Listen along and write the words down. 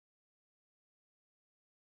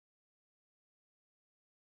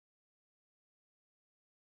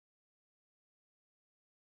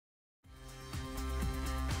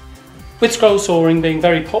With scroll sawing being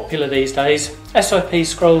very popular these days, SIP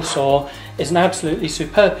scroll saw is an absolutely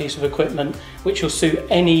superb piece of equipment which will suit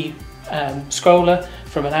any scroller,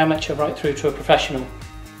 from an amateur right through to a professional.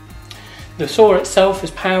 The saw itself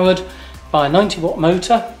is powered by a 90-watt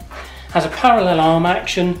motor, has a parallel arm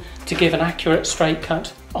action to give an accurate straight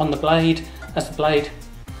cut on the blade as the blade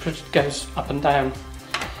goes up and down.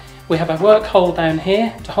 We have a work hole down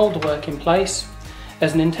here to hold the work in place.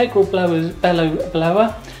 There's an integral bellow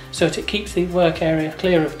blower so that it keeps the work area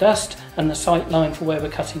clear of dust and the sight line for where we're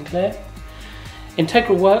cutting clear.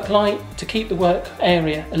 Integral work light to keep the work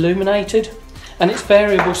area illuminated, and its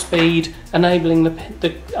variable speed enabling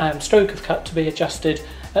the stroke of cut to be adjusted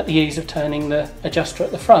at the ease of turning the adjuster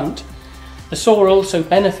at the front. The saw also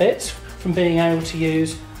benefits from being able to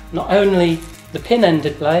use not only the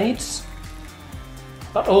pin-ended blades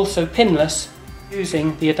but also pinless,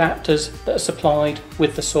 using the adapters that are supplied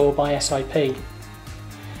with the saw by SIP.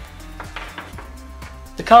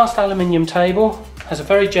 The cast aluminium table has a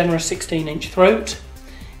very generous 16-inch throat,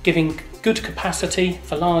 giving good capacity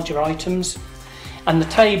for larger items, and the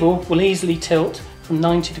table will easily tilt from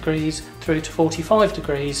 90 degrees through to 45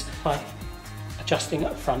 degrees by adjusting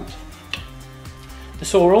up front. The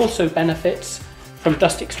saw also benefits from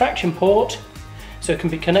dust extraction port, so it can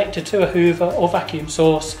be connected to a hoover or vacuum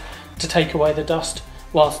source to take away the dust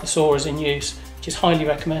whilst the saw is in use, which is highly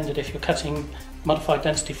recommended if you're cutting modified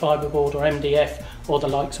density fibreboard or MDF or the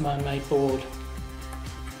likes of man-made board.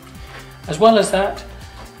 As well as that,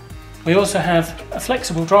 we also have a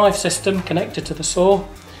flexible drive system connected to the saw,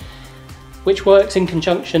 which works in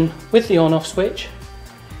conjunction with the on-off switch,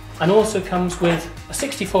 and also comes with a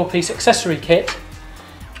 64-piece accessory kit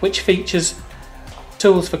which features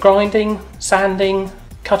tools for grinding, sanding,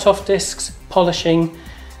 cut-off discs, polishing,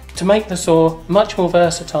 to make the saw much more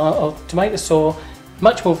versatile,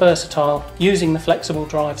 using the flexible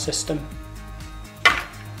drive system.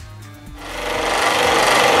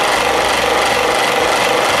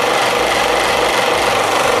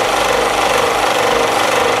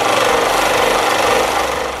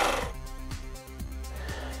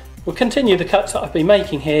 We'll continue the cuts that I've been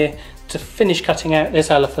making here to finish cutting out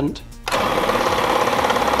this elephant.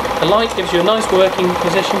 The light gives you a nice working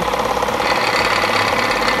position.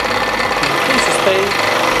 Increase the speed.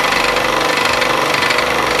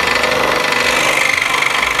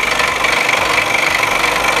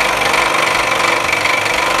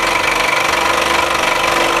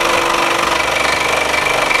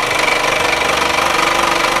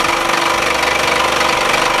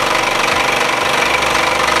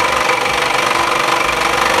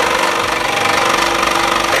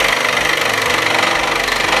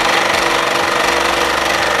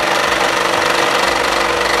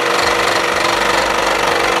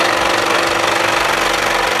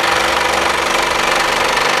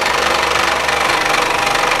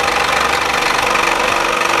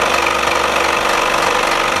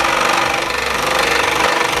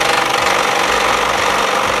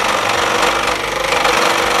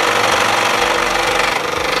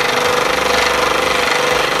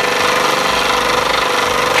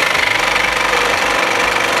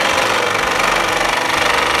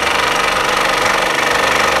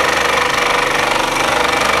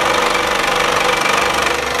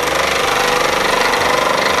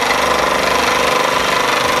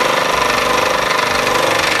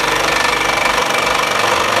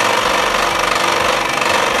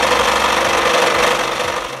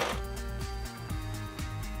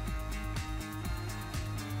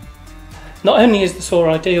 Not only is the saw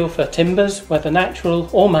ideal for timbers, whether natural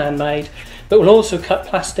or man-made, but will also cut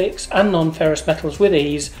plastics and non-ferrous metals with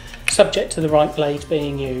ease, subject to the right blades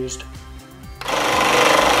being used.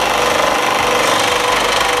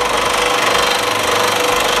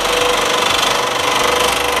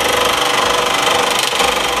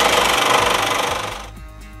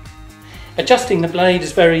 Adjusting the blade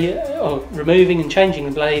is removing and changing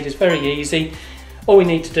the blade is very easy. All we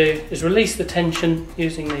need to do is release the tension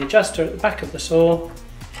using the adjuster at the back of the saw,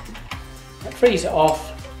 freeze it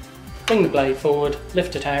off, bring the blade forward,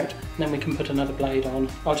 lift it out, and then we can put another blade on.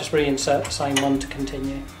 I'll just reinsert the same one to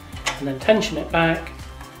continue, and then tension it back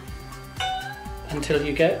until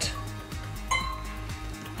you get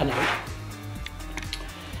a note.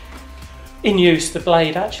 In use, the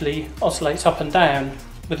blade actually oscillates up and down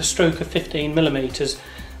with a stroke of 15mm.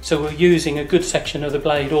 So we're using a good section of the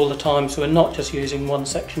blade all the time, so we're not just using one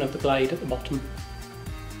section of the blade at the bottom.